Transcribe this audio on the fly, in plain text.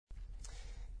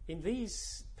in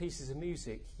these pieces of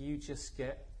music, you just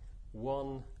get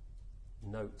one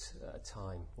note at a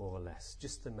time, more or less,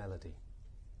 just the melody.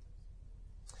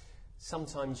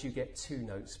 Sometimes you get 2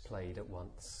 notes played at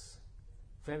once,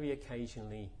 very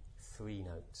occasionally 3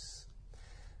 notes.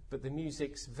 But the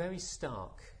music's very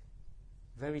stark,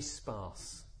 very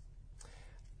sparse,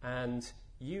 and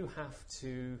you have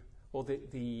to, or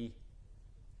the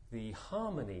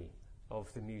harmony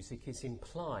of the music is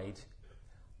implied,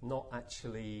 not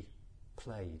actually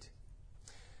played.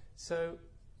 So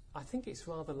I think it's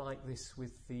rather like this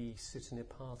with the Sutta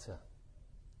Nipata.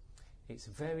 It's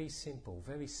very simple,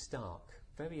 very stark,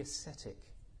 very ascetic.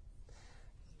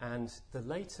 And the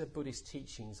later Buddhist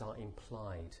teachings are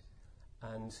implied,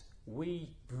 and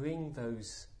we bring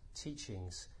those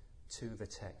teachings to the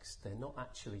text. They're not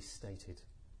actually stated.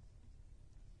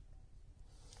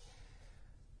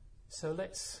 So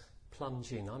let's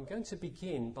plunge in. I'm going to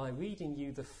begin by reading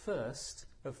you the first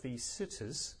of these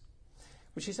suttas,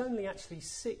 which is only actually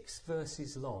 6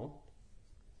 verses long,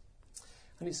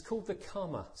 and it's called the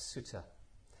Karma Sutta.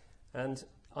 And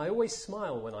I always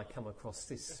smile when I come across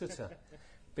this sutta,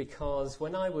 because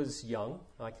when I was young,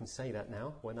 I can say that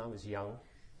now, when I was young,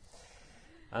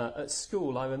 at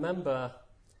school, I remember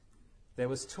there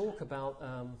was talk about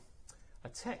a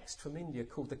text from India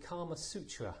called the Kama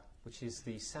Sutra, which is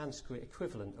the Sanskrit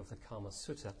equivalent of the Kama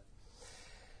Sutta,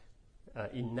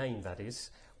 in name that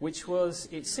is, which was,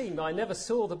 it seemed, I never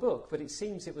saw the book, but it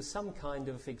seems it was some kind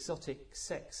of exotic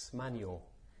sex manual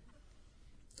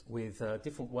with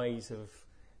different ways of,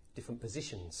 different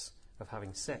positions of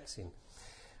having sex in.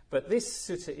 But this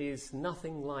sutta is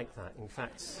nothing like that. In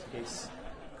fact, it's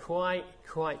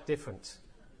quite different.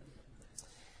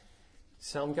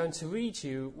 So I'm going to read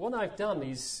you, what I've done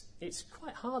is, it's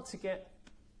quite hard to get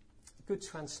good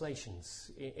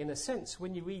translations. In a sense,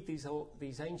 when you read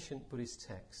these ancient Buddhist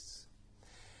texts,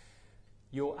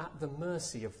 you're at the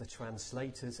mercy of the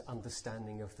translator's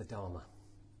understanding of the Dharma.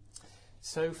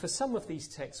 So for some of these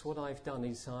texts, what I've done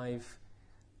is I've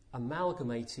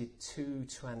amalgamated 2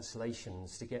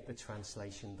 translations to get the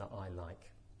translation that I like.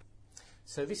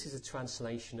 So this is a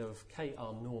translation of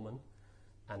K.R. Norman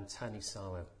and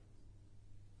Thanissaro.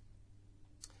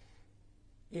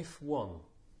 If one,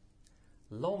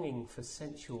 longing for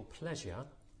sensual pleasure,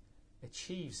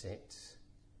 achieves it,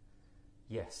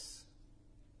 yes,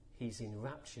 he's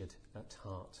enraptured at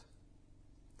heart.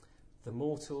 The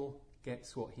mortal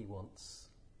gets what he wants.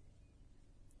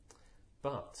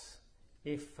 But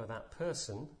if for that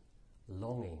person,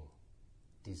 longing,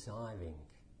 desiring,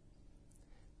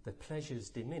 the pleasures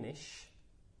diminish,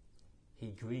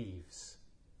 he grieves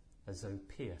as though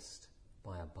pierced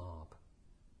by a barb.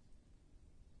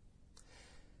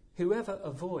 Whoever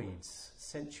avoids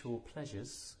sensual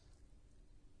pleasures,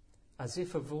 as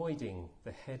if avoiding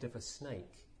the head of a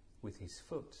snake with his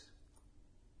foot,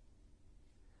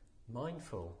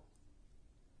 mindful,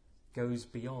 goes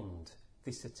beyond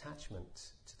this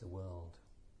attachment to the world.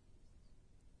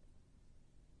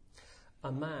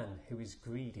 A man who is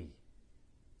greedy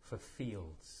for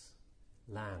fields,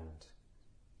 land,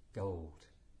 gold,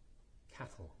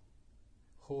 cattle,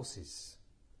 horses,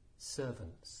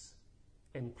 servants,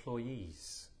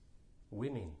 employees,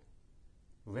 women,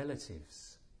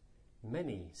 relatives,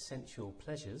 many sensual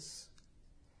pleasures,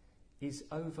 is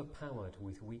overpowered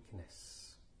with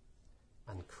weakness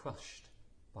and crushed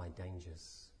by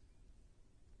dangers.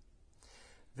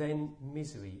 Then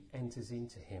misery enters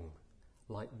into him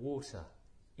like water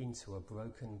into a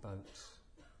broken boat.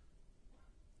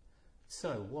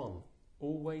 So one,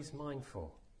 always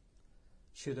mindful,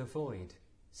 should avoid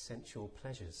sensual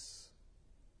pleasures,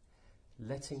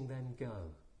 letting them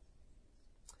go.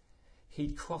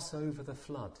 He'd cross over the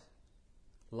flood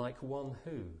like one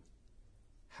who,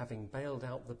 having bailed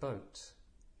out the boat,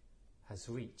 has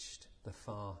reached the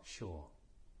far shore.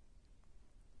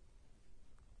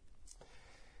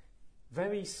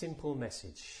 Very simple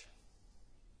message.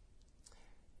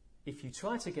 If you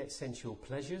try to get sensual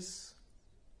pleasures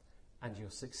and you're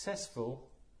successful,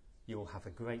 you'll have a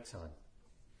great time.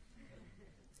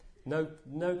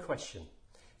 No question.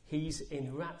 He's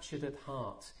enraptured at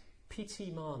heart. Piti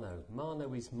mano.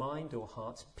 Mano is mind or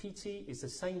heart. Piti is the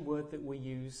same word that we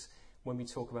use when we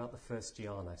talk about the first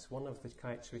jhana. It's one of the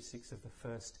characteristics of the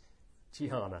first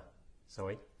jhana.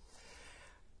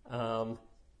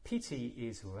 Piti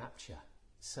is rapture.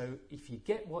 So if you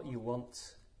get what you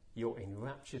want, you're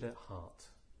enraptured at heart.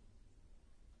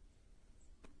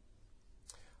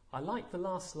 I like the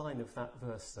last line of that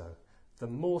verse though. The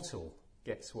mortal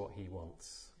gets what he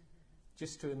wants.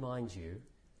 Just to remind you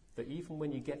that even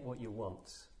when you get what you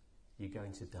want, you're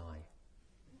going to die.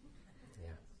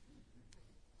 Yeah.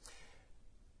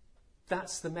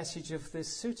 That's the message of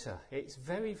this sutta. It's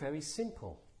very, very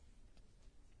simple.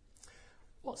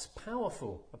 What's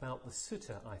powerful about the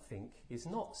sutta, I think, is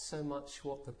not so much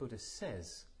what the Buddha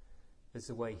says as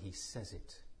the way he says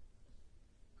it.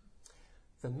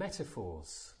 The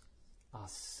metaphors are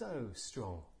so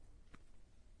strong.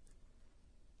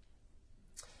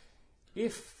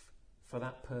 If, for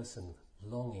that person,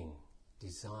 longing,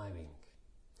 desiring,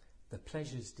 the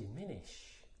pleasures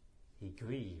diminish, he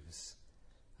grieves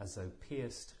as though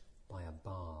pierced by a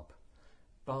barb.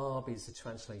 Barb is the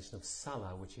translation of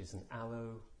sala, which is an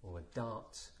arrow or a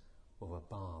dart or a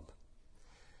barb.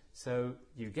 So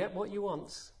you get what you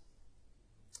want,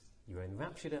 you're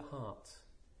enraptured at heart,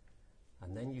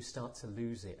 and then you start to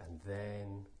lose it, and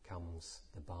then comes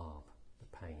the barb,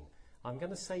 the pain. I'm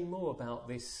going to say more about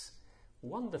this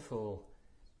wonderful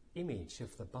image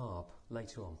of the barb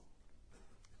later on.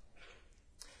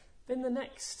 Then the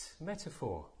next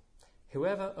metaphor.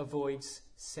 Whoever avoids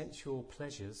sensual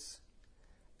pleasures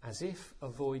as if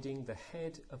avoiding the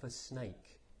head of a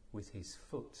snake with his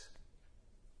foot.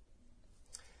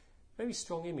 Very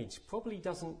strong image. Probably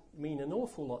doesn't mean an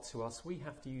awful lot to us. We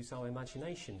have to use our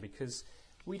imagination because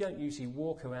we don't usually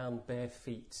walk around bare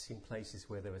feet in places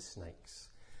where there are snakes.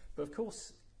 But of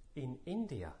course, in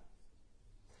India,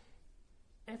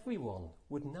 everyone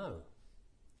would know.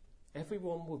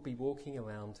 Everyone would be walking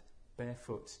around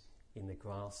barefoot in the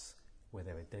grass where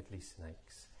there are deadly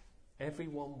snakes.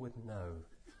 Everyone would know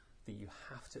that you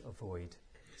have to avoid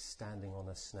standing on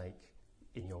a snake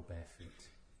in your bare feet.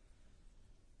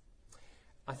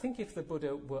 I think if the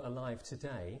Buddha were alive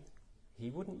today, he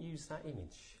wouldn't use that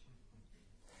image.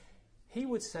 He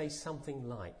would say something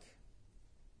like,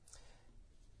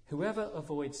 whoever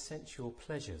avoids sensual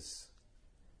pleasures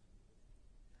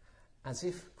as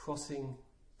if crossing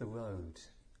the road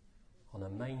on a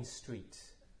main street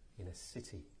in a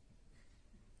city.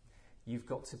 You've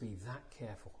got to be that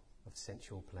careful of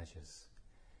sensual pleasures.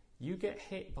 You get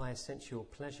hit by a sensual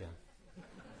pleasure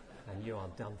and you are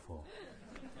done for.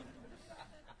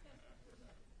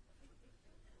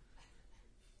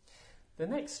 The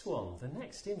next one, the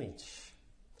next image,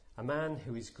 a man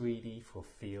who is greedy for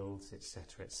fields,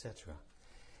 etc., etc.,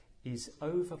 is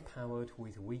overpowered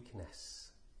with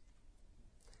weakness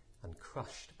and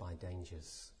crushed by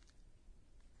dangers.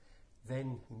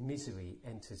 Then misery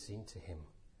enters into him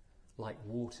like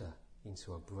water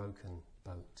into a broken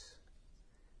boat.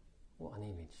 What an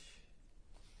image.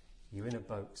 You're in a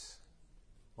boat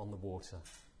on the water,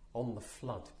 on the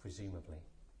flood presumably,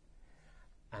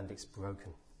 and it's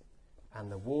broken.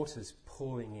 And the water's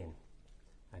pouring in,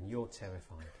 and you're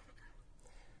terrified.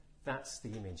 That's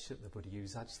the image that the Buddha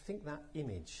used. I just think that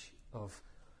image of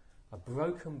a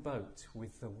broken boat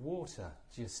with the water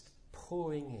just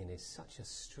pouring in is such a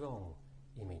strong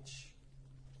image.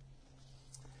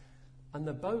 And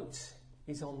the boat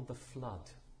is on the flood.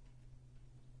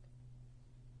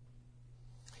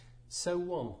 So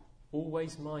one,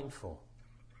 always mindful,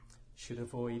 should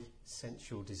avoid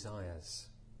sensual desires.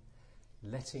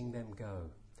 Letting them go.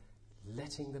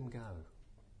 Letting them go.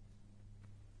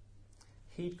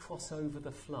 He'd cross over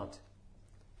the flood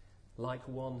like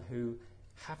one who,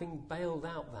 having bailed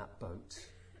out that boat,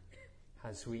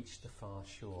 has reached the far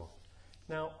shore.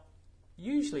 Now,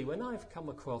 usually when I've come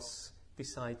across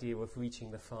this idea of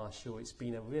reaching the far shore, it's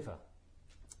been a river,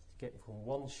 getting from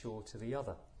one shore to the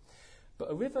other. But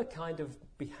a river kind of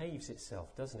behaves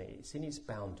itself, doesn't it? It's in its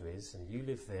boundaries, and you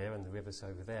live there and the river's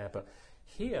over there. But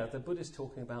here, the Buddha's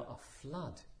talking about a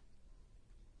flood.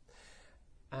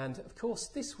 And, of course,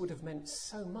 this would have meant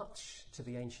so much to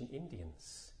the ancient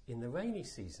Indians. In the rainy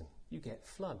season, you get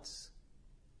floods.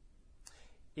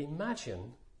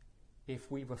 Imagine if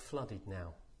we were flooded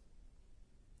now.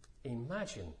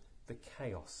 Imagine the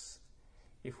chaos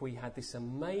if we had this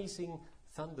amazing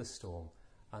thunderstorm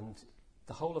and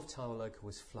the whole of Taraloka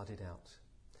was flooded out.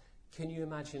 Can you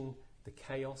imagine the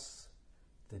chaos,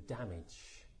 the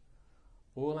damage?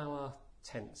 All our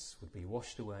tents would be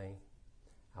washed away,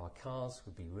 our cars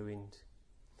would be ruined,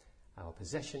 our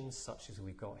possessions, such as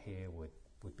we've got here,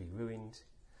 would be ruined,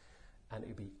 and it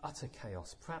would be utter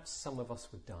chaos. Perhaps some of us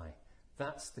would die.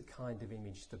 That's the kind of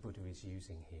image the Buddha is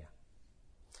using here.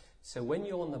 So when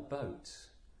you're on the boat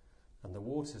and the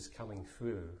water's coming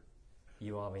through,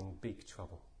 you are in big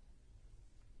trouble.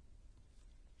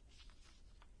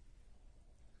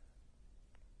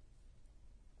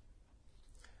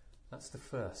 That's the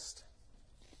first.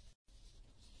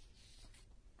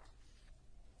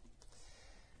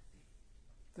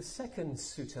 The second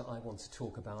sutta I want to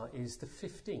talk about is the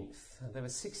 15th. There are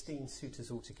 16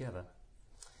 suttas altogether.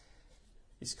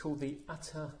 It's called the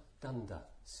Atta Danda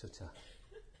Sutta.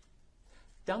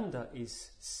 Danda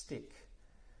is stick.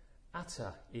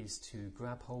 Atta is to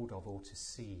grab hold of or to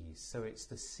seize. So it's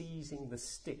the seizing the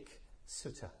stick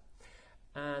sutta.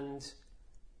 And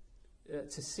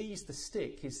to seize the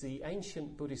stick is the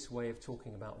ancient Buddhist way of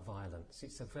talking about violence.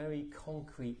 It's a very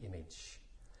concrete image.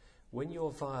 When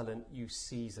you're violent, you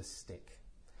seize a stick.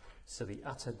 So the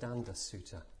Atta Danda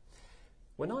Sutta.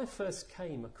 When I first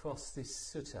came across this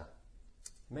sutta,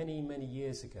 many, many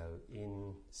years ago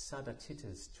in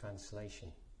Sadattita's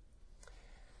translation,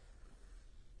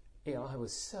 I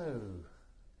was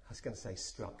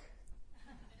struck.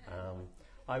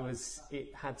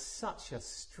 It had such a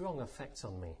strong effect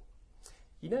on me.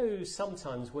 You know,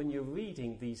 sometimes when you're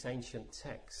reading these ancient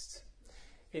texts,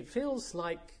 it feels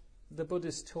like the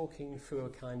Buddha's talking through a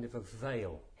kind of a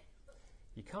veil.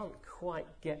 You can't quite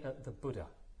get at the Buddha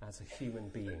as a human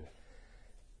being.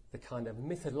 The kind of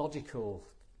mythological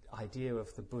idea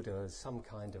of the Buddha as some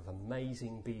kind of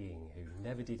amazing being who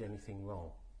never did anything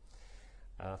wrong.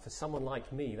 For someone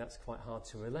like me, that's quite hard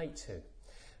to relate to.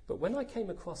 But when I came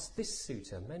across this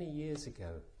sutta many years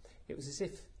ago, it was as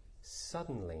if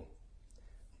suddenly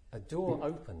a door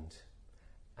opened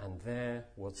and there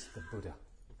was the Buddha.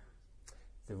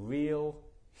 The real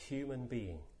human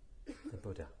being, the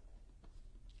Buddha.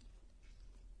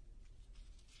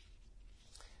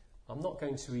 I'm not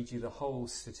going to read you the whole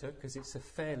sutta because it's a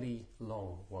fairly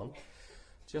long one.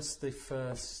 Just the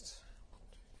first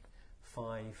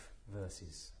 5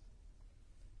 verses.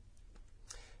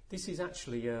 This is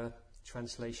actually a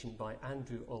translation by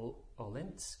Andrew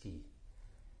Olensky.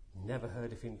 Never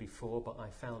heard of him before, but I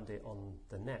found it on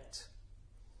the net.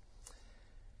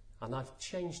 And I've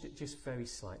changed it just very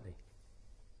slightly.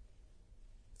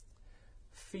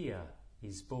 Fear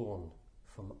is born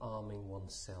from arming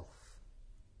oneself.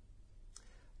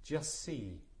 Just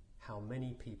see how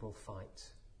many people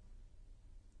fight.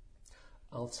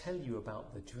 I'll tell you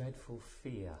about the dreadful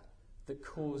fear that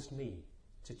caused me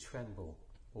to tremble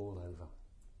all over.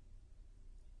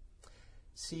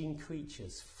 Seeing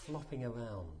creatures flopping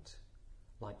around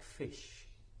like fish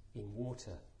in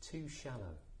water too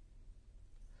shallow,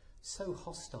 so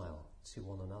hostile to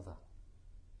one another.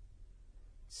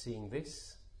 Seeing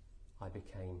this, I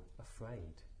became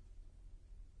afraid.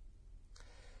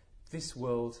 This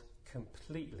world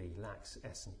completely lacks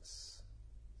essence.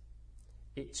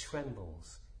 It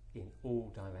trembles in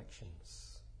all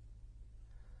directions.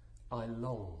 I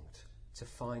longed to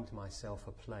find myself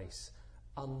a place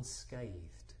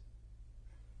unscathed,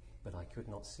 but I could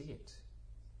not see it.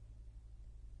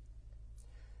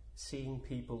 Seeing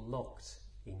people locked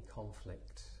in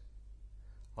conflict,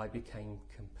 I became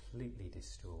completely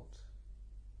distraught.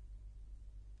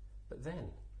 But then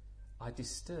I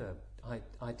discerned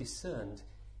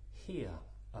here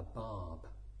a barb,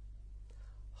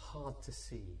 hard to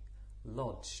see,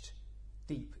 lodged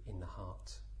deep in the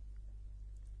heart.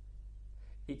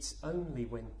 It's only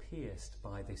when pierced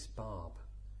by this barb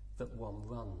that one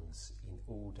runs in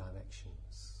all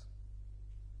directions.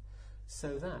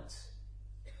 So that,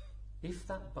 if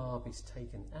that barb is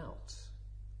taken out,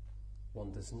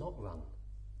 one does not run,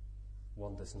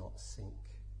 one does not sink.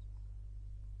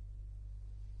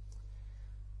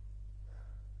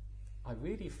 I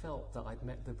really felt that I'd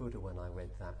met the Buddha when I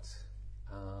read that.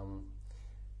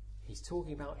 He's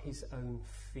talking about his own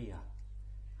fear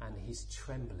and his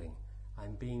trembling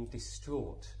and being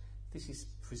distraught. This is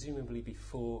presumably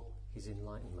before his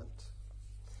enlightenment.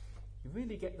 You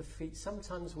really get the feel.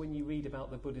 Sometimes when you read about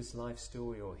the Buddha's life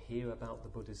story or hear about the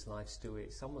Buddha's life story,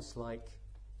 it's almost like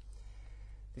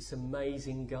this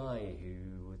amazing guy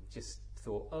who just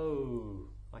thought, oh,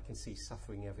 I can see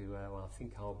suffering everywhere, I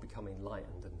think I'll become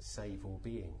enlightened and save all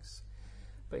beings.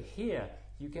 But here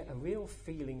you get a real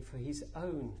feeling for his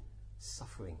own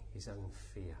suffering, his own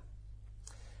fear.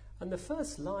 And the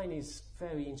first line is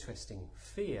very interesting.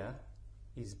 Fear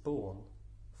is born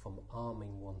from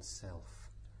arming oneself.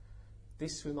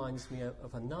 This reminds me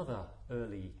of another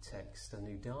early text,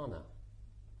 Anudana,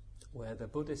 where the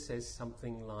Buddha says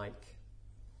something like,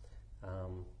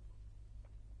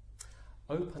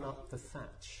 open up the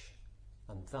thatch,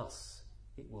 and thus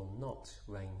it will not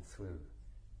rain through.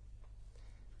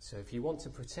 So if you want to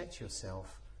protect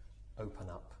yourself, open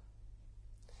up.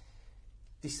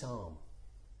 Disarm.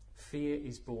 Fear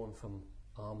is born from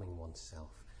arming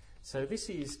oneself. So this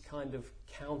is kind of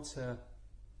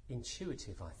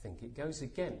counter-intuitive, I think. It goes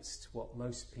against what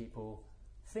most people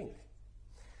think.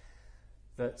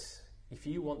 That if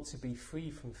you want to be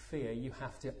free from fear, you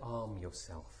have to arm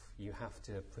yourself. You have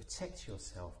to protect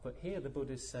yourself. But here the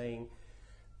Buddha is saying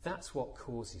that's what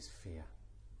causes fear.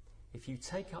 If you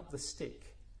take up the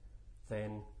stick,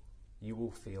 then you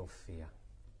will feel fear.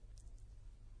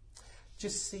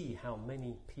 Just see how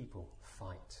many people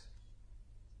fight.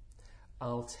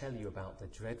 I'll tell you about the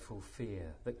dreadful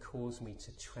fear that caused me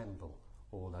to tremble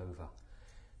all over.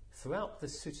 Throughout the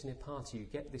Sutta Nipata you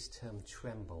get this term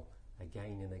tremble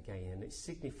again and again, and it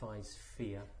signifies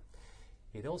fear.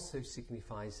 It also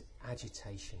signifies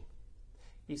agitation.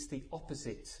 It's the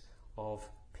opposite of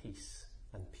peace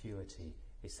and purity.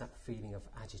 It's that feeling of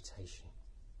agitation.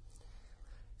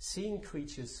 Seeing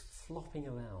creatures flopping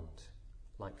around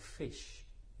like fish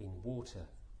in water,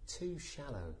 too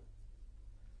shallow,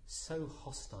 so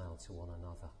hostile to one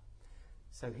another.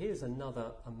 So here's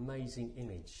another amazing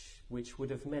image which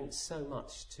would have meant so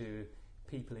much to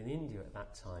people in India at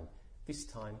that time. This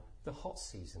time, the hot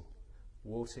season.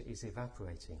 Water is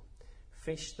evaporating.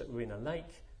 Fish that were in a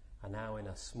lake are now in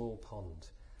a small pond,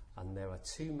 and there are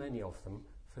too many of them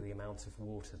for the amount of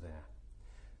water there.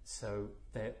 So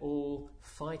they're all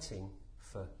fighting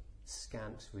for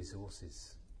scant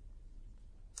resources.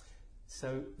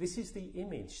 So this is the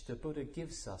image the Buddha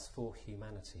gives us for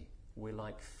humanity. We're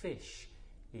like fish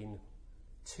in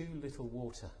too little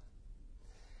water,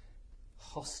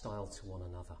 hostile to one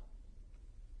another.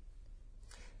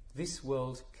 This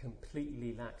world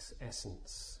completely lacks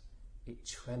essence. It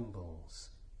trembles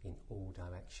in all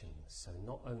directions. So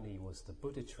not only was the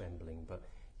Buddha trembling, but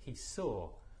he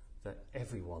saw that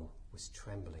everyone was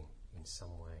trembling in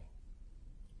some way.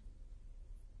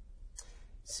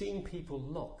 Seeing people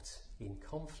locked in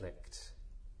conflict,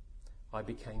 I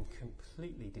became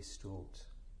completely distraught.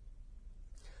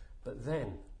 But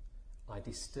then I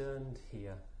discerned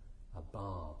here a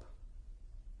barb,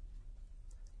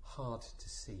 hard to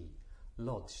see,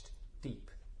 lodged deep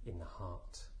in the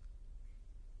heart.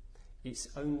 It's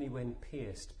only when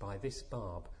pierced by this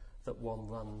barb that one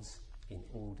runs in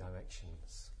all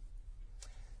directions.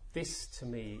 This, to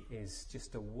me, is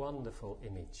just a wonderful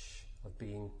image of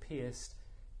being pierced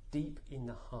deep in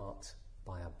the heart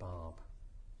by a barb.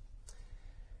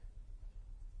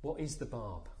 What is the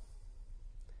barb?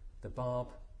 The barb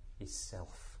is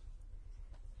self.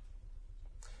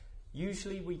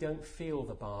 Usually we don't feel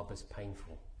the barb as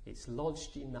painful. It's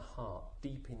lodged in the heart,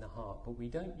 deep in the heart, but we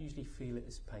don't usually feel it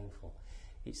as painful.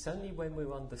 It's only when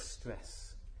we're under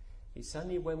stress, it's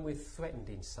only when we're threatened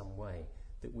in some way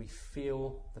that we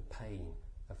feel the pain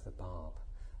of the barb,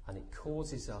 and it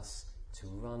causes us to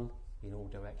run in all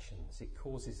directions. It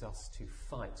causes us to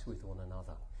fight with one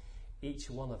another.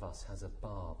 Each one of us has a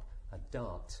barb, a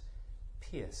dart,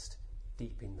 pierced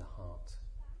deep in the heart.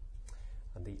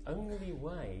 And the only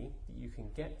way that you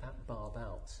can get that barb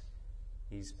out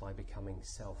is by becoming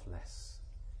selfless,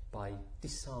 by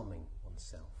disarming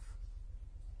oneself.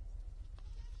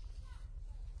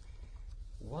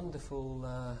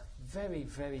 Wonderful, very,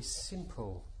 very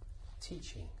simple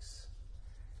teachings.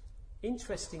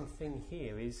 Interesting thing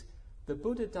here is the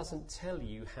Buddha doesn't tell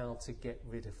you how to get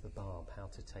rid of the barb, how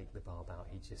to take the barb out.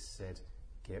 He just said,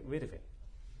 get rid of it.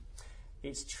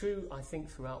 It's true, I think,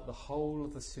 throughout the whole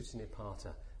of the Sutta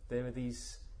Nipata. There are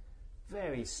these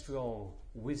very strong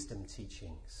wisdom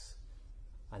teachings,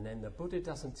 and then the Buddha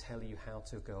doesn't tell you how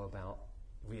to go about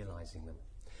realizing them.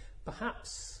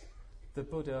 Perhaps the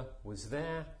Buddha was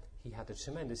there, he had a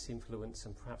tremendous influence,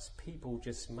 and perhaps people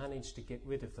just managed to get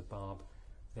rid of the barb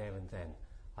there and then.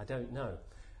 I don't know.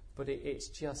 But it's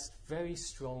just very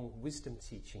strong wisdom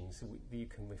teachings that you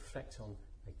can reflect on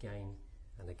again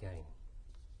and again.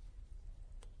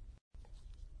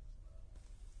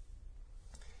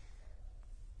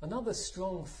 Another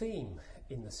strong theme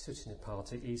in the Sutta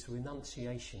Nipata is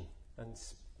renunciation, and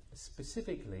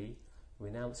specifically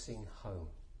renouncing home.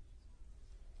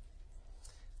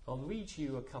 I'll read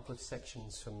you a couple of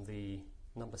sections from the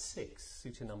number 6,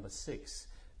 Sutta number 6,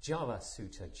 Jara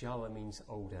Sutta. Jara means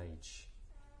old age.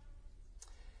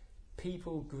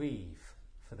 People grieve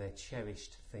for their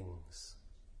cherished things,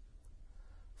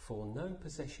 for no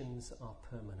possessions are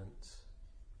permanent.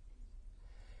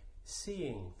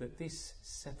 Seeing that this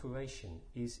separation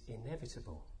is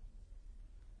inevitable,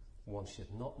 one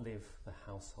should not live the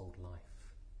household life.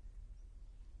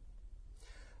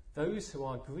 Those who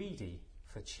are greedy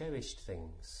for cherished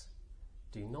things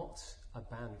do not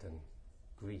abandon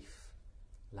grief,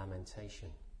 lamentation,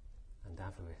 and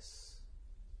avarice.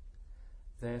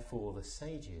 Therefore the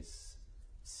sages,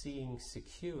 seeing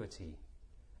security,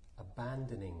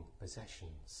 abandoning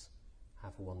possessions,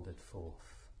 have wandered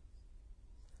forth.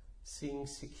 Seeing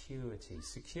security.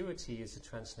 Security is a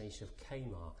translation of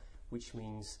kema, which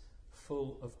means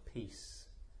full of peace,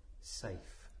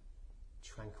 safe,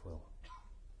 tranquil,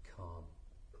 calm.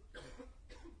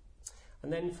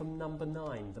 And then from number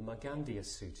 9, the Magandiya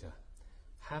Sutta.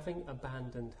 Having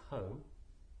abandoned home,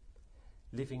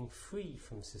 living free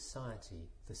from society,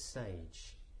 the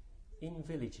sage, in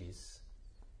villages,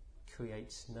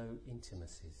 creates no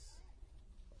intimacies.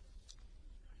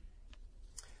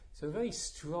 So a very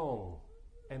strong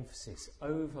emphasis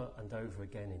over and over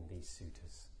again in these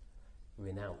suttas.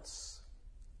 Renounce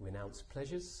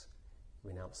pleasures,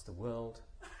 renounce the world,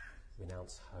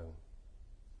 renounce home.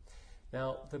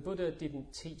 Now, the Buddha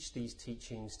didn't teach these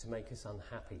teachings to make us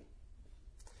unhappy.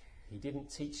 He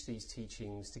didn't teach these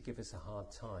teachings to give us a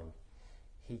hard time.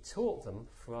 He taught them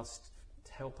for us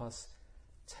to help us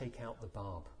take out the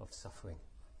barb of suffering.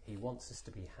 He wants us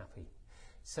to be happy.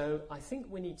 So I think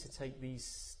we need to take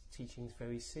these teachings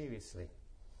very seriously.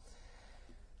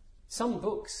 Some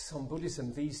books on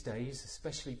Buddhism these days,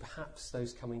 especially perhaps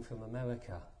those coming from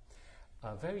America,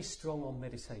 are very strong on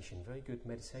meditation, very good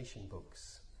meditation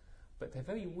books. But they're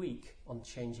very weak on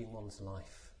changing one's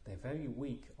life. They're very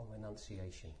weak on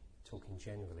renunciation, talking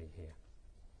generally here.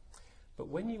 But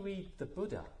when you read the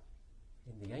Buddha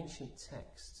in the ancient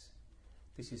texts,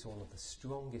 this is one of the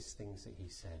strongest things that he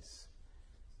says.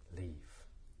 Leave,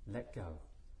 let go,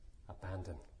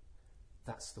 abandon.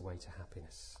 That's the way to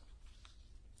happiness.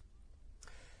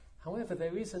 However,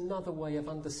 there is another way of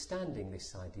understanding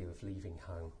this idea of leaving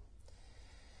home.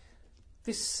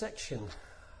 This section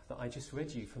that I just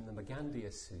read you from the Magandhya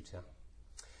Sutta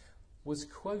was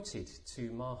quoted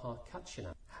to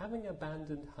Mahakachana. Having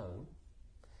abandoned home,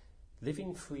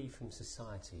 living free from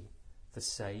society, the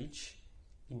sage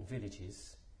in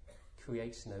villages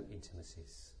creates no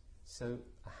intimacies. So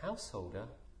a householder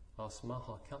asked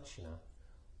Mahakachana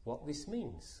what this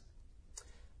means.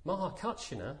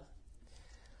 Mahakachana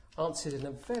answered in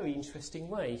a very interesting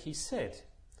way. He said,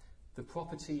 the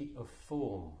property of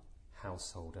form,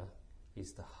 householder,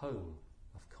 is the home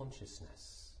of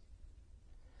consciousness.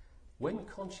 When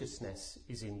consciousness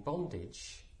is in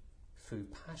bondage through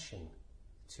passion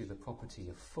to the property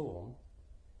of form,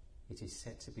 it is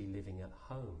said to be living at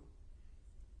home.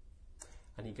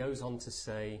 And he goes on to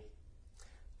say,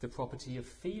 the property of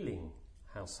feeling,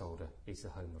 householder, is the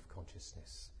home of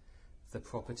consciousness. The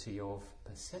property of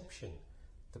perception,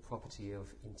 the property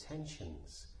of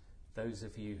intentions. Those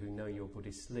of you who know your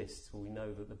Buddhist lists will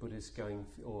know that the Buddha's going,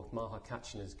 or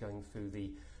Mahakachana is going through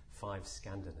the 5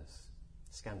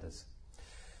 skandhas.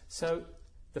 So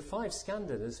the 5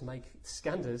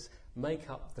 skandhas make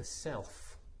up the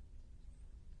self.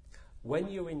 When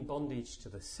you're in bondage to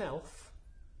the self,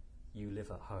 you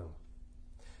live at home.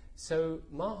 So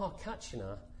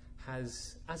Mahakachana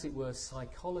has, as it were,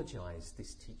 psychologized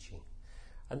this teaching.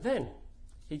 And then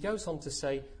he goes on to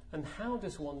say, and how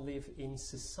does one live in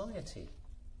society?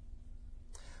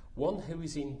 One who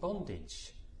is in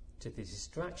bondage to the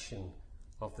distraction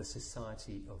of the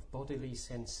society of bodily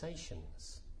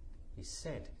sensations is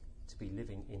said to be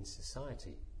living in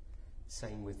society.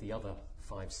 Same with the other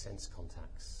 5 sense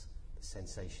contacts, the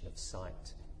sensation of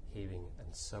sight, hearing,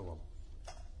 and so on.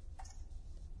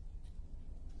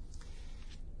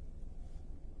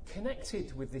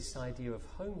 Connected with this idea of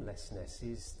homelessness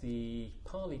is the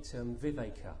Pali term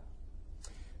viveka.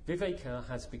 Viveka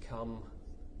has become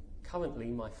currently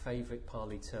my favourite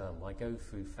Pali term. I go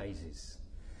through phases.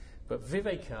 But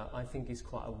viveka, I think, is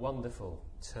quite a wonderful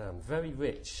term, very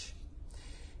rich.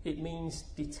 It means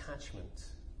detachment.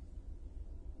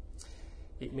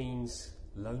 It means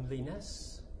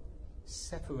loneliness,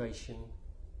 separation,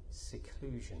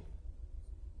 seclusion.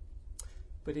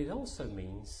 But it also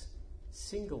means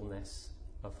singleness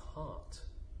of heart,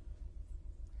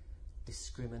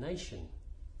 discrimination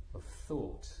of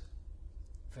thought.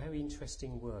 Very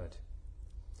interesting word.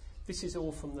 This is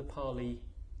all from the Pali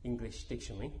English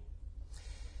Dictionary.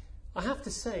 I have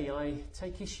to say I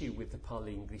take issue with the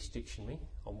Pali English Dictionary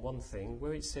on one thing,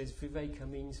 where it says viveka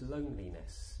means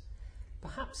loneliness.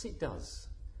 Perhaps it does,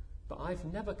 but I've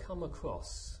never come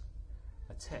across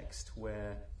a text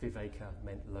where viveka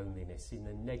meant loneliness in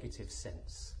a negative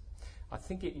sense. I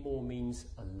think it more means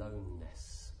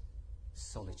aloneness,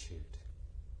 solitude.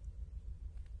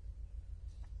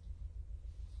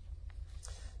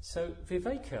 So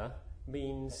viveka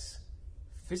means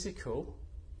physical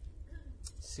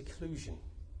seclusion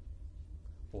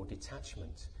or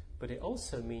detachment, but it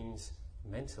also means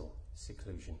mental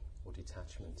seclusion or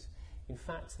detachment. In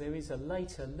fact, there is a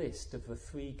later list of the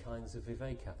 3 kinds of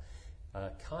viveka.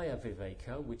 Kaya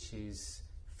viveka, which is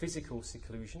physical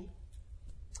seclusion.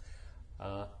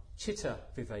 Chitta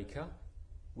viveka,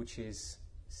 which is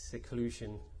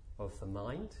seclusion of the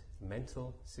mind,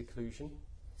 mental seclusion.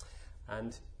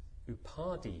 And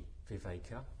Upadi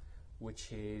viveka,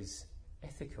 which is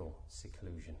ethical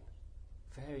seclusion.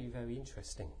 Very, very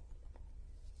interesting.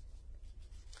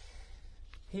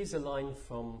 Here's a line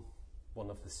from one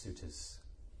of the suttas.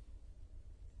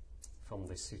 from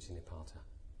the Sutta Nipata,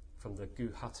 from the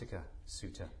Guhataka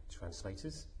Sutta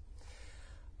translators.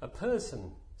 A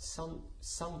person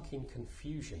sunk in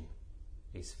confusion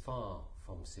is far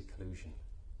from seclusion.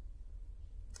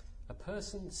 A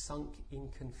person sunk in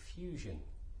confusion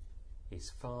is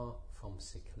far from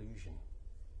seclusion.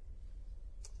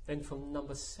 Then from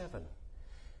number 7,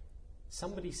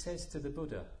 somebody says to the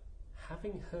Buddha,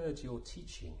 having heard your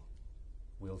teaching,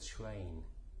 we'll train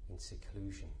in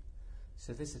seclusion.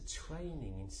 So there's a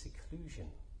training in seclusion.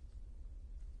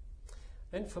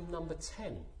 Then from number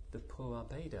 10, the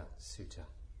Purabheda Sutta,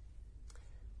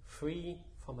 free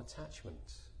from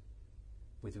attachment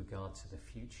with regard to the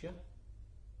future,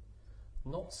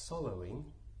 not sorrowing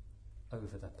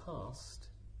over the past,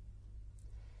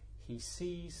 he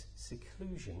sees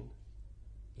seclusion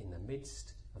in the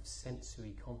midst of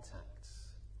sensory contacts.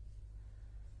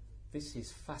 This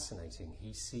is fascinating.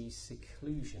 He sees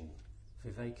seclusion,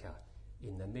 viveka,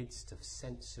 in the midst of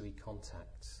sensory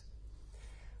contacts.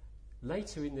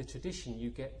 Later in the tradition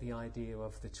you get the idea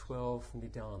of the 12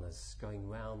 nidanas going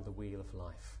round the wheel of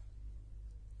life.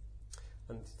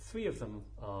 And 3 of them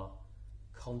are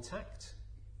contact,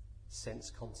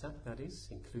 sense contact that is,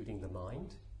 including the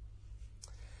mind,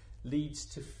 leads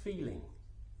to feeling.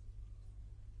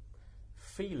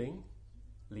 Feeling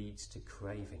leads to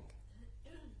craving.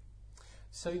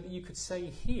 So you could say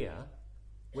here,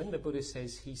 when the Buddha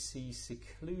says he sees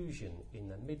seclusion in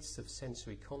the midst of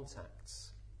sensory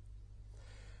contacts,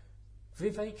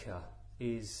 viveka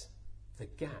is the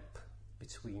gap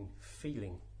between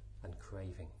feeling and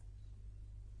craving.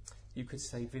 You could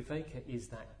say viveka is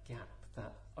that gap,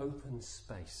 that open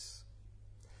space,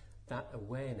 that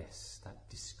awareness, that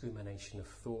discrimination of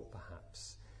thought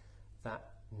perhaps, that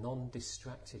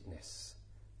non-distractedness,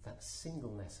 that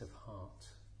singleness of heart.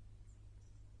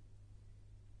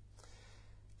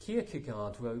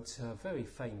 Kierkegaard wrote a very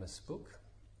famous book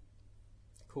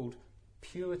called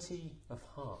Purity of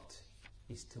Heart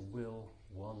is to will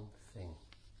one thing.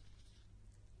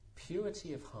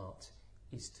 Purity of heart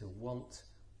is to want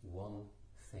one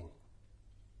thing.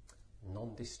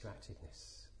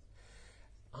 Non-distractedness.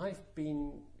 I've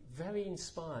been very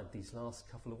inspired these last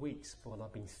couple of weeks when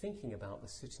I've been thinking about the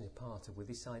Sutta Nipata with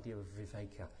this idea of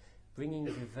viveka, bringing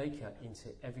viveka into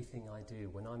everything I do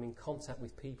when I'm in contact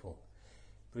with people,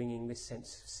 bringing this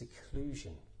sense of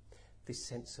seclusion, this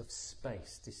sense of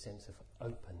space, this sense of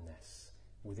openness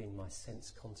within my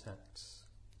sense contacts.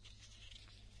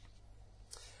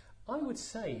 I would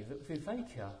say that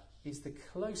viveka is the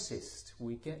closest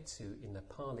we get to in the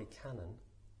Pali Canon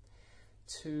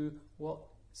to what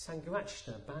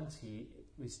Sangharakshita Bhante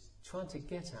was trying to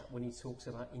get at when he talks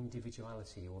about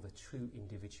individuality or the true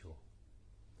individual.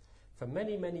 For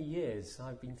many, many years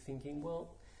I've been thinking,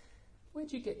 well, where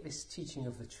do you get this teaching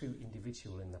of the true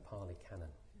individual in the Pali Canon?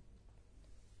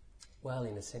 Well,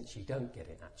 in a sense you don't get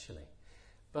it actually.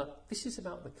 But this is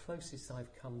about the closest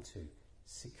I've come to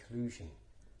seclusion,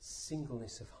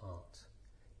 singleness of heart,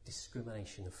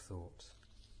 discrimination of thought.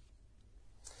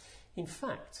 In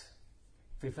fact,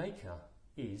 viveka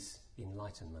is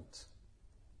enlightenment.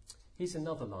 Here's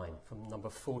another line from number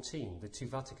 14, the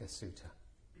Tuvataka Sutta.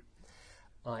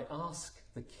 I ask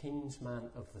the kinsman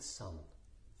of the sun,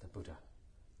 the Buddha,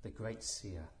 the great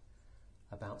seer,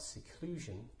 about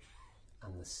seclusion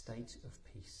and the state of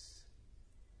peace.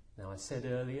 Now I said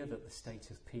earlier that the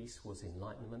state of peace was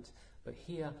enlightenment, but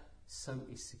here so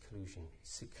is seclusion.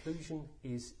 Seclusion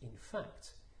is in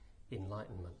fact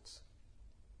enlightenment.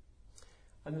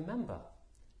 And remember,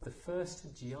 the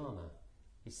first jhana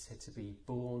is said to be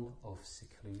born of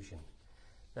seclusion.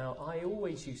 Now I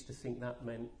always used to think that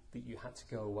meant that you had to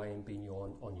go away and be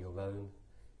on your own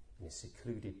in a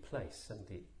secluded place, and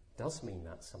it does mean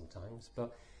that sometimes,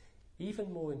 but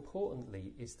even more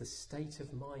importantly is the state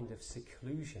of mind of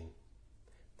seclusion,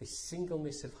 this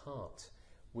singleness of heart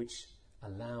which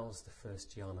allows the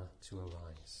first jhana to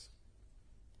arise.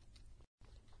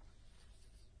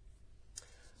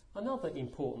 Another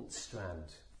important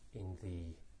strand in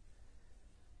the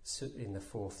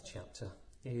 4th chapter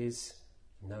is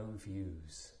no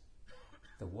views.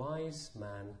 The wise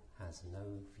man has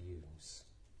no views.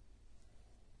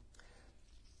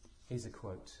 Here's a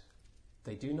quote.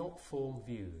 They do not form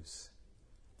views.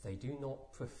 They do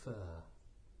not prefer.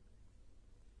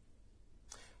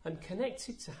 And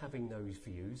connected to having no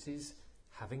views is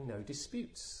having no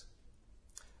disputes.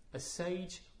 A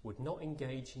sage would not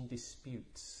engage in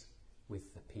disputes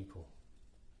with the people.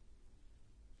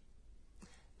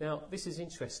 Now, this is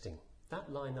interesting.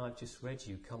 That line I've just read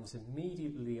you comes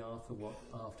immediately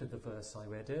after the verse I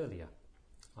read earlier.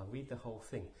 I'll read the whole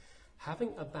thing.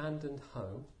 Having abandoned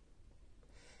home,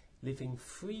 living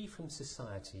free from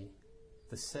society,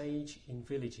 The sage in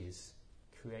villages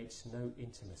creates no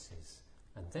intimacies.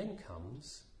 And then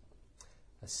comes,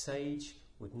 a sage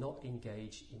would not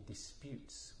engage in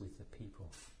disputes with the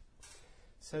people.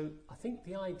 So I think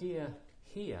the idea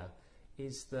here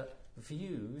is that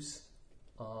views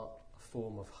are a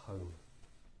form of home.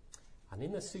 And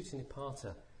in the Sutta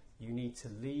Nipata, you need to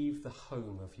leave the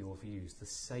home of your views, the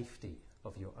safety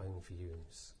of your own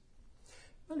views.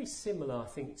 Very similar, I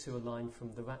think, to a line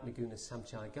from the Ratnaguna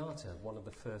Samjayagata, one of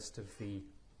the first of the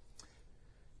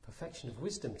Perfection of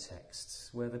Wisdom texts,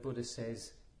 where the Buddha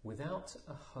says, "Without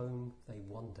a home they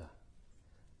wander.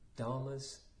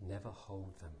 Dharmas never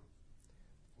hold them,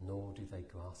 nor do they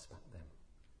grasp at them."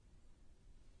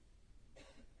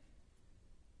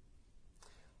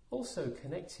 Also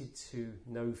connected to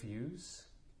no views,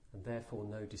 and therefore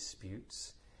no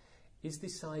disputes, is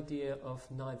this idea of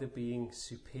neither being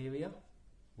superior,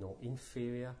 nor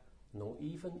inferior, nor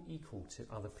even equal to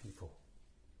other people.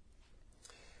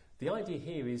 The idea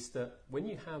here is that when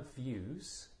you have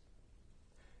views,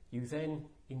 you then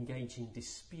engage in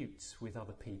disputes with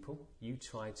other people. You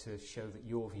try to show that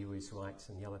your view is right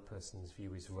and the other person's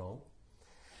view is wrong.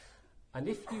 And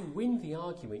if you win the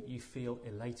argument, you feel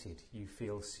elated, you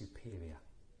feel superior.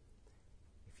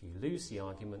 If you lose the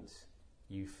argument,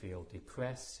 you feel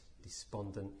depressed,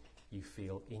 despondent, you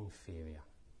feel inferior.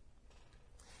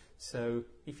 So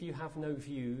if you have no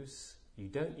views, you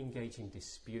don't engage in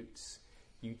disputes,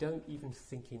 you don't even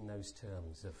think in those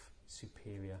terms of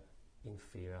superior,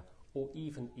 inferior, or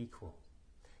even equal.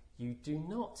 You do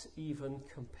not even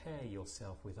compare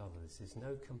yourself with others. There's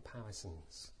no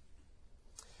comparisons.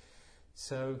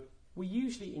 So we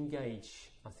usually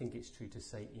engage, I think it's true to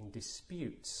say, in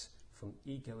disputes from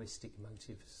egoistic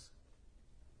motives.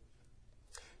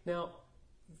 Now,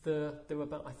 there are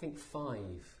about, I think,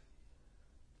 5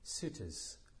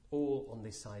 suttas, all on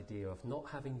this idea of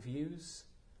not having views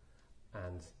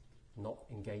and not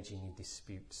engaging in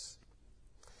disputes.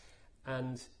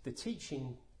 And the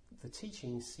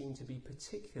teachings seem to be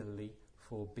particularly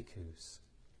for bhikkhus.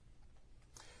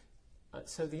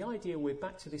 So the idea, we're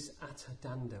back to this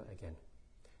atadanda again,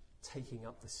 taking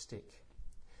up the stick.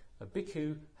 A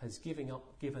bhikkhu has given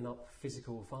up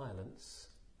physical violence,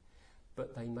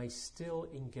 but they may still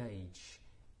engage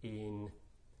in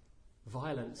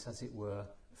violence, as it were,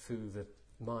 through the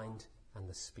mind and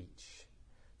the speech.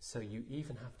 So you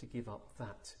even have to give up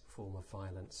that form of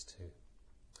violence too.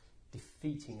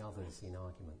 Defeating others in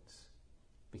argument,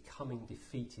 becoming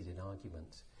defeated in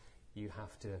argument, you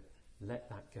have to let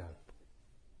that go.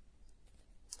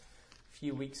 A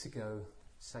few weeks ago,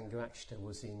 Sangharakshita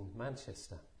was in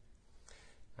Manchester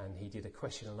and he did a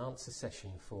question and answer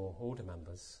session for order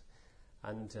members.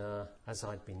 And as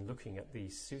I'd been looking at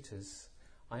these suttas,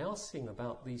 I asked him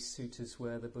about these suttas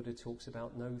where the Buddha talks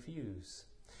about no views.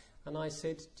 And I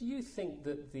said, do you think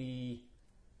that the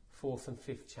 4th and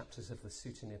 5th chapters of the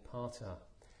Sutta Nipata,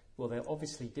 well, they're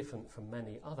obviously different from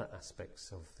many other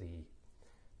aspects of the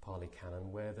Pali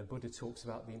Canon, where the Buddha talks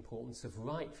about the importance of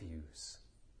right views.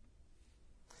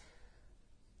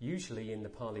 Usually in the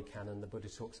Pali Canon, the Buddha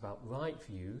talks about right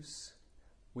views,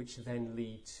 which then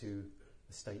lead to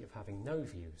a state of having no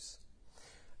views.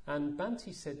 And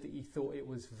Bhante said that he thought it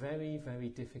was very, very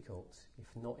difficult, if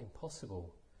not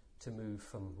impossible, to move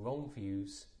from wrong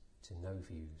views to no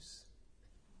views.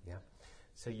 Yeah.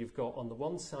 So you've got, on the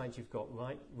one side, you've got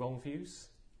wrong views.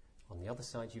 On the other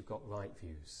side, you've got right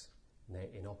views. And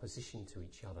they're in opposition to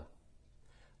each other.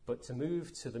 But to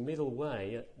move to the middle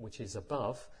way, which is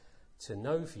above, to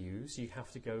no views, you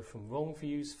have to go from wrong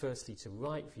views firstly to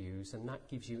right views, and that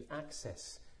gives you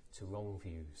access to wrong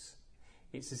views.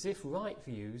 It's as if right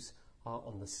views are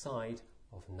on the side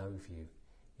of no view.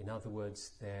 In other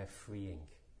words, they're freeing.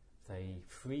 They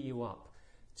free you up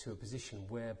to a position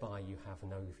whereby you have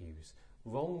no views.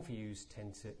 Wrong views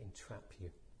tend to entrap you.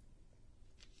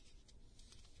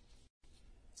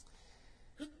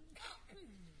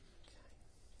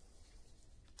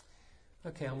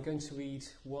 Okay, I'm going to read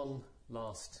one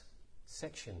last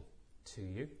section to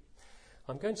you.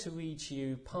 I'm going to read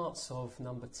you parts of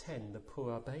number 10, the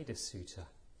Purabheda Sutta.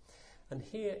 And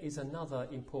here is another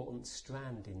important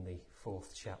strand in the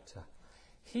 4th chapter.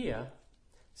 Here,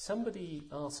 somebody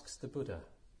asks the Buddha,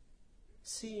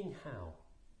 seeing how,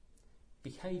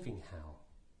 behaving how,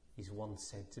 is one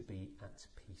said to be at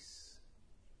peace?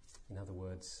 In other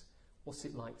words, what's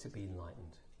it like to be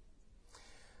enlightened?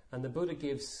 And the Buddha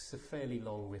gives a fairly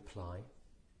long reply.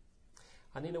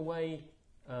 And in a way,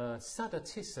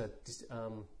 Saddhatissa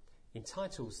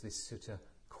entitles this sutta,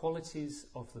 Qualities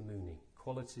of the Muni,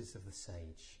 Qualities of the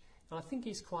Sage. And I think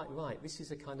he's quite right. This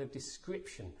is a kind of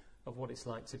description of what it's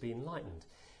like to be enlightened.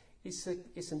 It's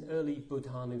an early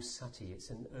Buddhanussati, it's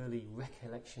an early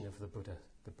recollection of the Buddha,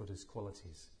 the Buddha's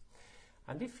qualities.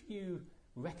 And if you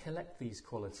recollect these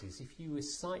qualities, if you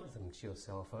recite them to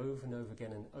yourself over and over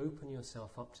again and open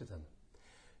yourself up to them,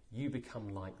 you become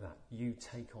like that. You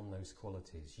take on those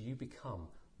qualities. You become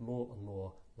more and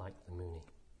more like the Muni,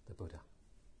 the Buddha.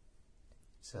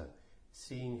 So,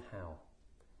 seeing how,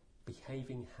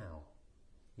 behaving how,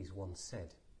 is one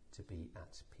said to be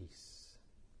at peace.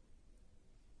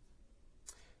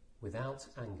 Without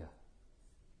anger,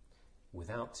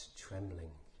 without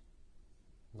trembling,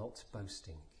 not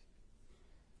boasting,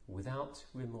 without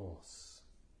remorse,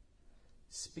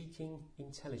 speaking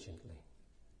intelligently,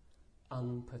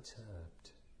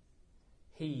 unperturbed.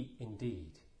 He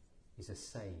indeed is a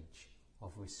sage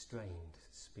of restrained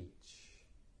speech.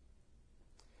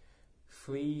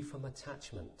 Free from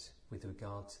attachment with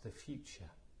regard to the future,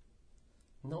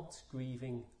 not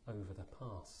grieving over the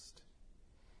past.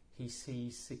 He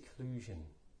sees seclusion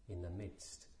in the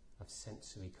midst of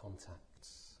sensory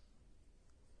contacts.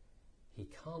 He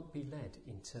can't be led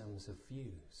in terms of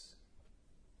views.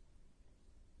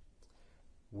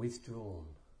 Withdrawn,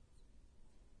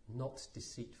 not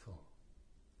deceitful,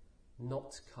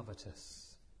 not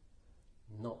covetous,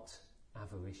 not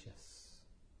avaricious,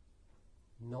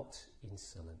 not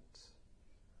insolent,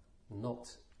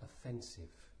 not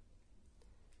offensive.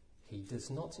 He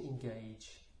does not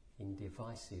engage in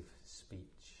divisive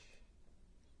speech.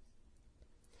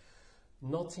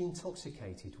 Not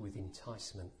intoxicated with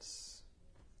enticements,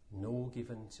 nor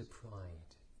given to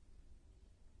pride.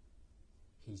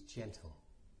 He's gentle,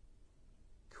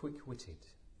 quick-witted.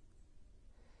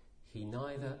 He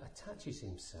neither attaches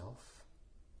himself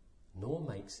nor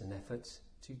makes an effort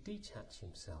to detach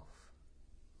himself.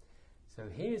 So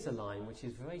here's a line which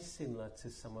is very similar to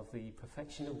some of the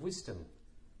perfection of wisdom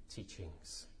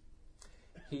teachings.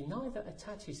 He neither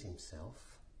attaches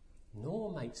himself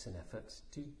nor makes an effort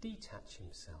to detach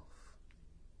himself.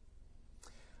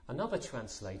 Another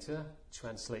translator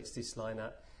translates this line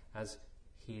as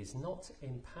he is not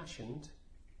impassioned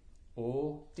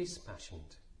or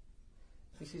dispassioned.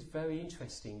 This is very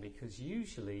interesting because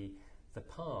usually the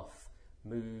path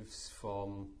moves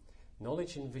from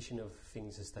knowledge and vision of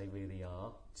things as they really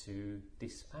are to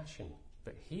dispassion.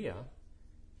 But here,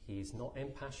 he is not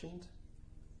impassioned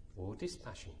or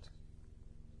dispassioned.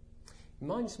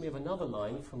 Reminds me of another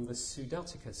line from the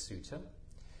Sudatika Sutta.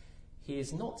 He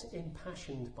is not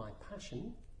impassioned by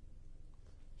passion.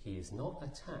 He is not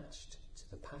attached to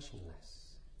the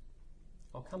passionless.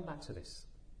 I'll come back to this.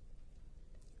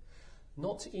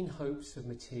 Not in hopes of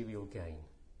material gain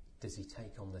does he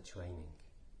take on the training.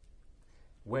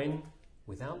 When,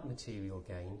 without material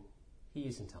gain, he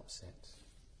isn't upset.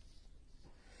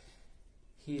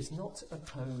 He is not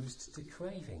opposed to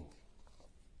craving,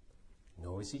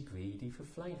 nor is he greedy for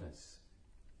flavours.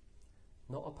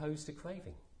 Not opposed to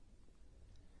craving.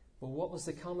 Well, what was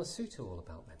the Kama Sutta all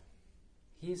about then?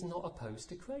 He is not opposed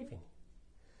to craving,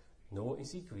 nor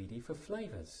is he greedy for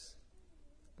flavours.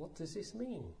 What does this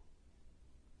mean?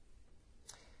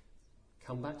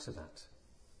 Come back to that.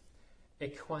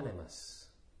 Equanimous,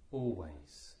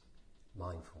 always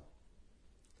mindful.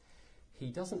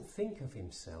 He doesn't think of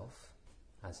himself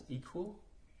as equal,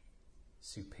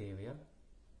 superior,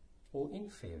 or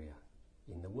inferior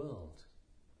in the world.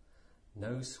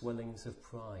 No swellings of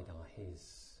pride are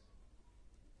his.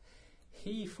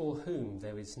 He for whom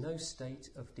there is no state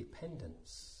of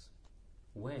dependence,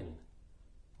 when,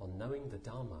 on knowing the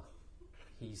Dharma,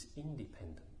 he's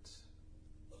independent.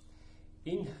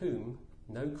 In whom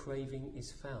no craving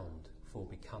is found for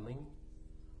becoming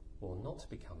or not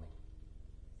becoming.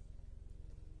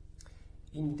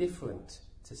 Indifferent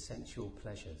to sensual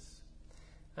pleasures.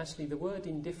 Actually, the word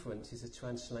indifferent is a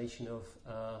translation of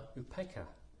upekkha.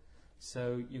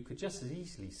 So you could just as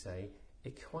easily say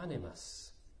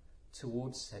equanimous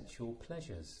towards sensual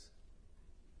pleasures.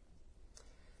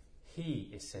 He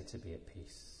is said to be at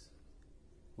peace,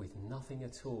 with nothing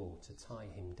at all to tie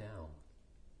him down.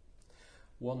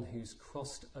 One who's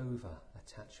crossed over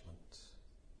attachment.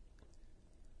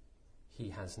 He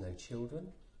has no children,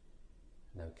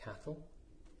 no cattle,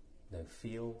 no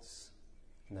fields,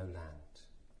 no land.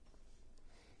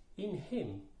 In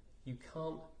him you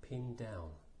can't pin down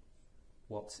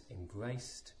what's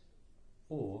embraced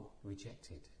or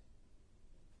rejected.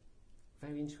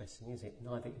 Very interesting, isn't it?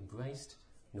 Neither embraced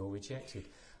nor rejected.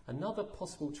 Another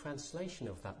possible translation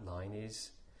of that line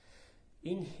is,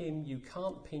 in him you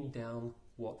can't pin down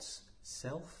what's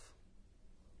self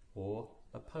or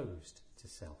opposed to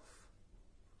self.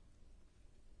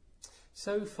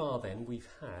 So far then we've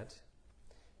had,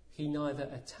 he neither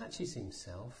attaches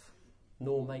himself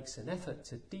nor makes an effort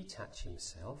to detach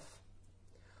himself.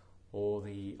 Or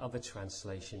the other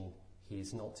translation, he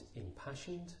is not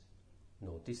impassioned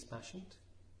nor dispassioned.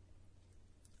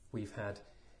 We've had,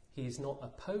 he is not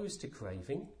opposed to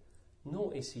craving,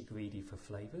 nor is he greedy for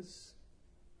flavours.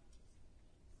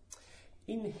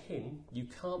 In him you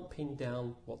can't pin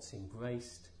down what's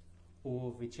embraced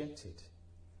or rejected,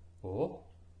 or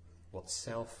what's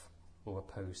self or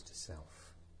opposed to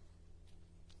self.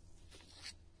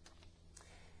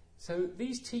 So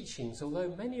these teachings,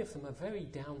 although many of them are very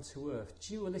down-to-earth,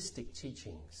 dualistic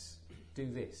teachings, do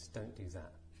this, don't do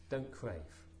that, don't crave,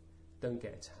 don't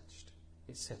get attached,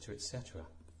 etc., etc.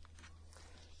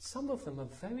 Some of them are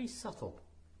very subtle.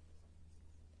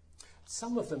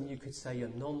 Some of them, you could say, are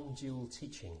non-dual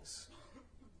teachings.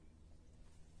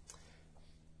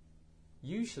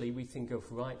 Usually we think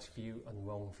of right view and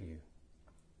wrong view.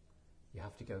 You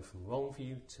have to go from wrong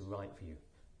view to right view.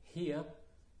 Here,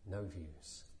 no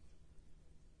views.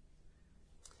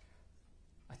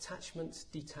 Attachment,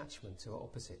 detachment are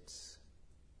opposites.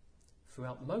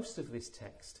 Throughout most of this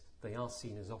text, they are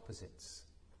seen as opposites.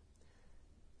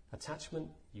 Attachment,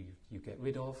 you get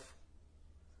rid of,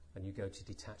 and you go to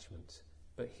detachment.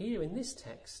 But here in this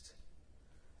text,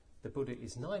 the Buddha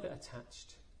is neither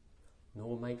attached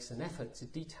nor makes an effort to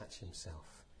detach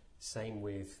himself. Same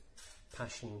with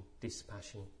passion,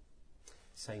 dispassion.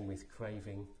 Same with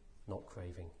craving, not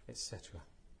craving, etc.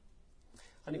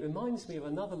 And it reminds me of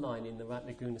another line in the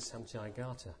Ratnaguna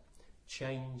Samjayagata: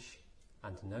 change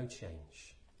and no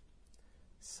change,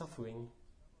 suffering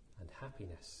and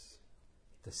happiness,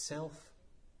 the self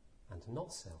and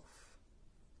not self,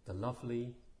 the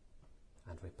lovely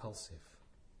and repulsive,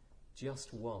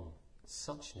 just one,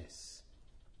 suchness,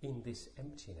 in this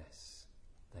emptiness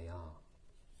they are.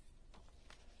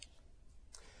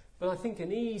 But I think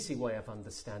an easy way of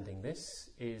understanding this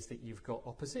is that you've got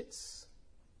opposites.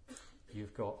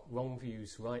 You've got wrong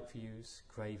views, right views,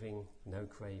 craving, no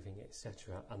craving,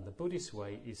 etc. And the Buddhist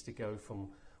way is to go from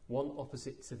one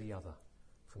opposite to the other,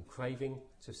 from craving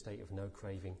to a state of no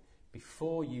craving,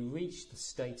 before you reach the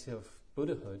state of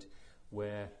Buddhahood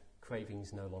where craving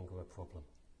is no longer a problem.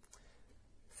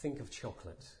 Think of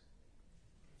chocolate.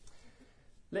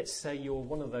 Let's say you're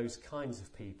one of those kinds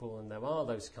of people, and there are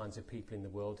those kinds of people in the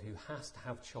world who has to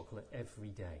have chocolate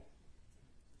every day.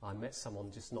 I met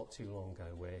someone just not too long ago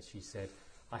where she said,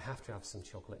 I have to have some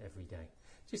chocolate every day.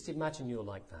 Just imagine you're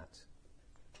like that.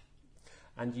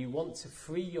 And you want to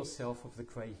free yourself of the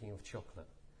craving of chocolate.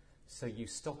 So you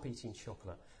stop eating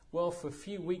chocolate. Well, for a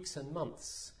few weeks and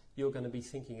months, you're going to be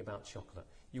thinking about chocolate.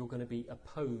 You're going to be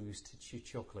opposed to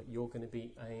chocolate. You're going to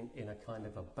be in a kind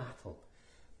of a battle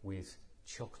with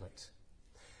chocolate.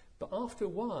 But after a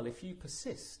while, if you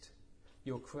persist,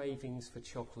 your cravings for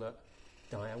chocolate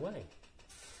die away.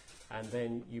 And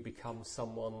then you become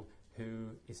someone who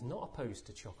is not opposed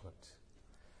to chocolate.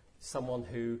 Someone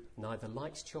who neither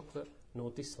likes chocolate nor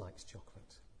dislikes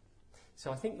chocolate.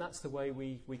 So I think that's the way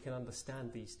we can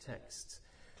understand these texts.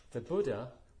 The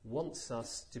Buddha wants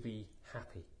us to be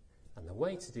happy. And the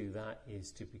way to do that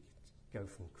is to go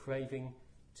from craving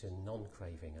to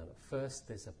non-craving. And at first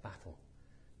there's a battle.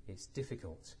 It's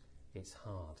difficult. It's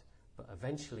hard. But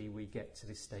eventually we get to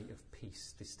this state of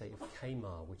peace, this state of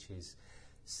kema, which is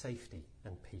safety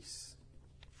and peace.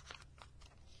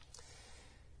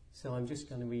 So I'm just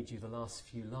going to read you the last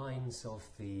few lines of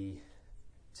the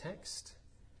text,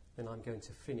 then I'm going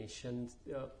to finish. And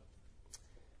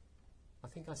I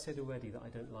think I said already that I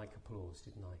don't like applause,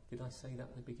 didn't I? Did I say that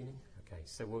at the beginning? Okay,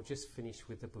 so we'll just finish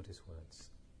with the Buddha's words.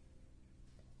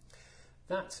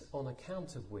 That on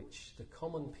account of which the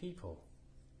common people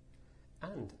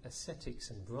and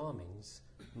ascetics and Brahmins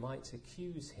might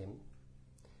accuse him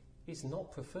is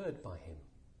not preferred by him.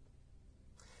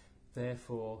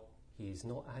 Therefore, he is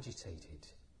not agitated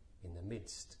in the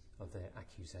midst of their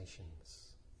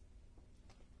accusations.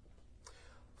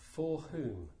 For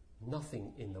whom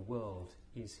nothing in the world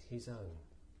is his own,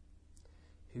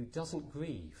 who doesn't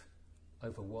grieve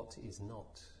over what is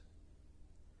not,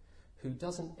 who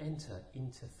doesn't enter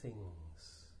into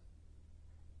things,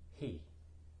 he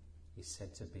is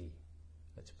said to be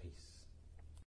at peace.